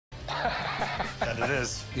That it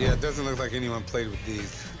is. Yeah, it doesn't look like anyone played with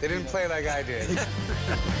these. They didn't play like I did.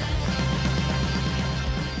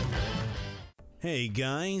 Hey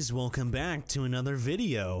guys, welcome back to another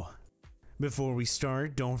video. Before we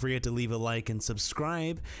start, don't forget to leave a like and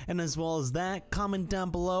subscribe, and as well as that, comment down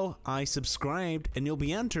below, I subscribed, and you'll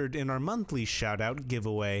be entered in our monthly shoutout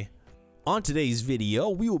giveaway. On today's video,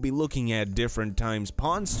 we will be looking at different times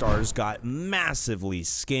Pawn Stars got massively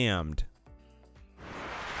scammed.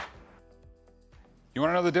 You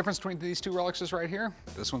want to know the difference between these two Rolexes right here?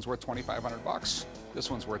 This one's worth 2,500 bucks. This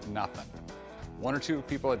one's worth nothing. 1 or 2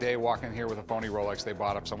 people a day walk in here with a phony Rolex they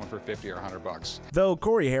bought up someone for 50 or 100 bucks. Though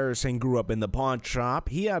Corey Harrison grew up in the pawn shop,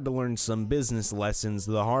 he had to learn some business lessons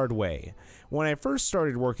the hard way. When I first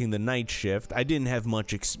started working the night shift, I didn't have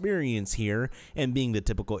much experience here, and being the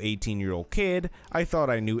typical 18-year-old kid, I thought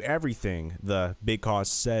I knew everything, the Big Hoss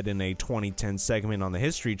said in a 2010 segment on the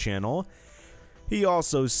History Channel. He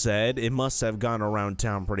also said it must have gone around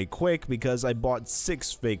town pretty quick because I bought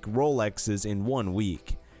 6 fake Rolexes in 1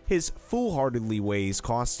 week. His foolhardily ways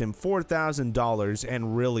cost him $4,000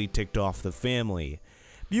 and really ticked off the family.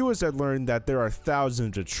 Viewers had learned that there are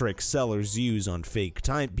thousands of tricks sellers use on fake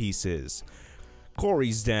timepieces.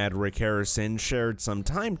 Corey's dad, Rick Harrison, shared some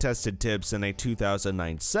time-tested tips in a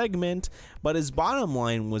 2009 segment, but his bottom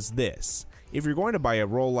line was this: if you're going to buy a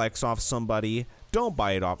Rolex off somebody, don't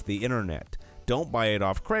buy it off the internet. Don't buy it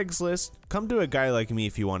off Craigslist, come to a guy like me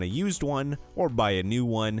if you want a used one, or buy a new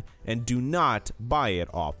one, and do not buy it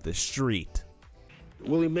off the street.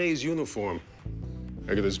 Willie Mays uniform.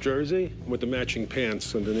 I got his jersey with the matching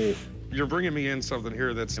pants underneath. You're bringing me in something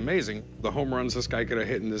here that's amazing. The home runs this guy could have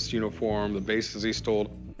hit in this uniform, the bases he stole.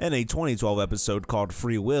 In a 2012 episode called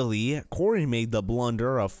Free Willy, Corey made the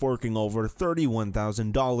blunder of forking over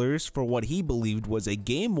 $31,000 for what he believed was a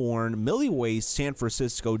game-worn Millie Way San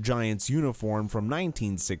Francisco Giants uniform from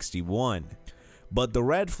 1961. But the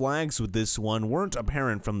red flags with this one weren't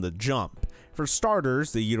apparent from the jump. For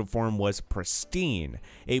starters, the uniform was pristine,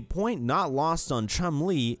 a point not lost on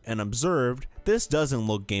Chum-Li, and observed, "This doesn't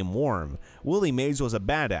look game-worn. Willie Mays was a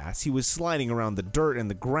badass. He was sliding around the dirt and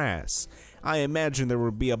the grass. I imagine there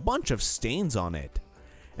would be a bunch of stains on it."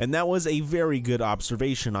 And that was a very good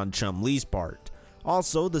observation on Chum-Li's part.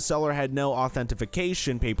 Also, the seller had no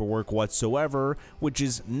authentication paperwork whatsoever, which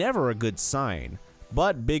is never a good sign.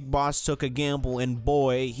 But Big Boss took a gamble, and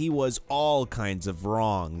boy, he was all kinds of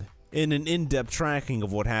wrong. In an in-depth tracking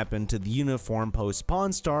of what happened to the uniform post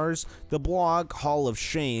Pawn Stars, the blog Hall of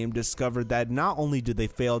Shame discovered that not only did they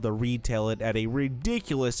fail to retail it at a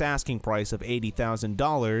ridiculous asking price of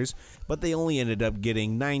 $80,000, but they only ended up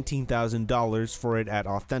getting $19,000 for it at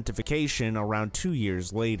authentication around 2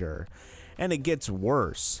 years later. And it gets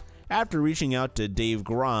worse. After reaching out to Dave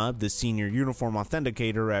Grob, the senior uniform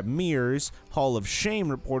authenticator at Mears, Hall of Shame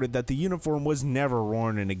reported that the uniform was never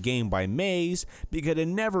worn in a game by Mays because it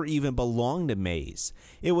never even belonged to Mays.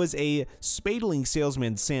 It was a Spadling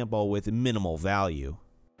salesman sample with minimal value.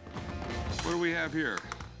 What do we have here?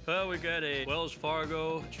 Well, we got a Wells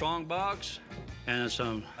Fargo strong box and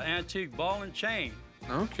some antique ball and chain.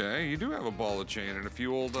 Okay, you do have a ball of chain and a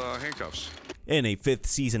few old handcuffs. In a 5th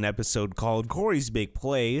season episode called Corey's Big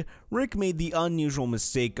Play, Rick made the unusual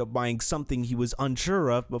mistake of buying something he was unsure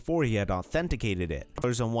of before he had authenticated it.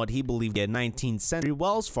 On what he believed a 19th century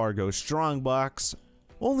Wells Fargo strongbox,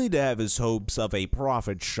 only to have his hopes of a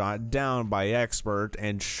profit shot down by expert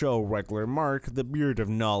and show regular Mark, the beard of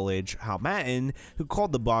knowledge, Hal Patton, who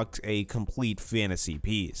called the box a complete fantasy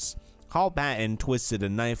piece. Hal Patton twisted a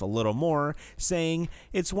knife a little more, saying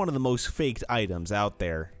it's one of the most faked items out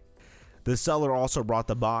there. The seller also brought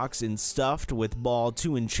the box in stuffed with ball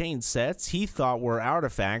 2 and chain sets he thought were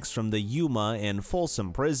artifacts from the Yuma and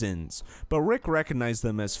Folsom prisons, but Rick recognized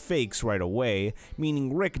them as fakes right away,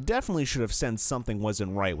 meaning Rick definitely should have sensed something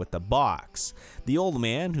wasn't right with the box. The old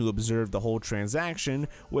man, who observed the whole transaction,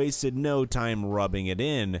 wasted no time rubbing it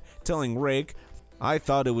in, telling Rick, "I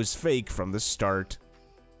thought it was fake from the start."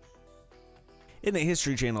 In a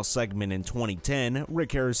History Channel segment in 2010,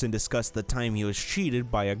 Rick Harrison discussed the time he was cheated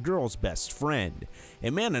by a girl's best friend. A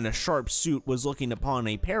man in a sharp suit was looking upon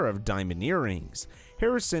a pair of diamond earrings.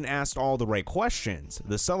 Harrison asked all the right questions,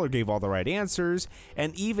 the seller gave all the right answers,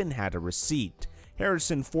 and even had a receipt.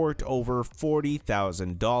 Harrison forked over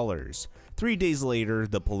 $40,000. 3 days later,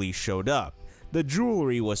 the police showed up. The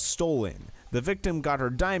jewelry was stolen. The victim got her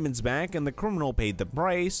diamonds back and the criminal paid the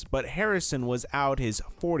price, but Harrison was out his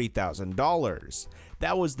 $40,000.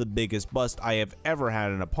 That was the biggest bust I have ever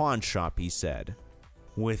had in a pawn shop, he said.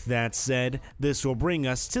 With that said, this will bring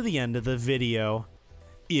us to the end of the video.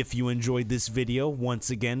 If you enjoyed this video, once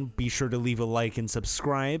again, be sure to leave a like and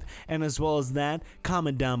subscribe, and as well as that,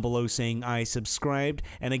 comment down below saying I subscribed,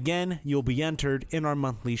 and again, you'll be entered in our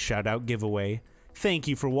monthly shoutout giveaway. Thank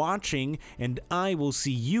you for watching, and I will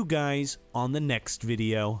see you guys on the next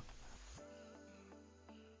video.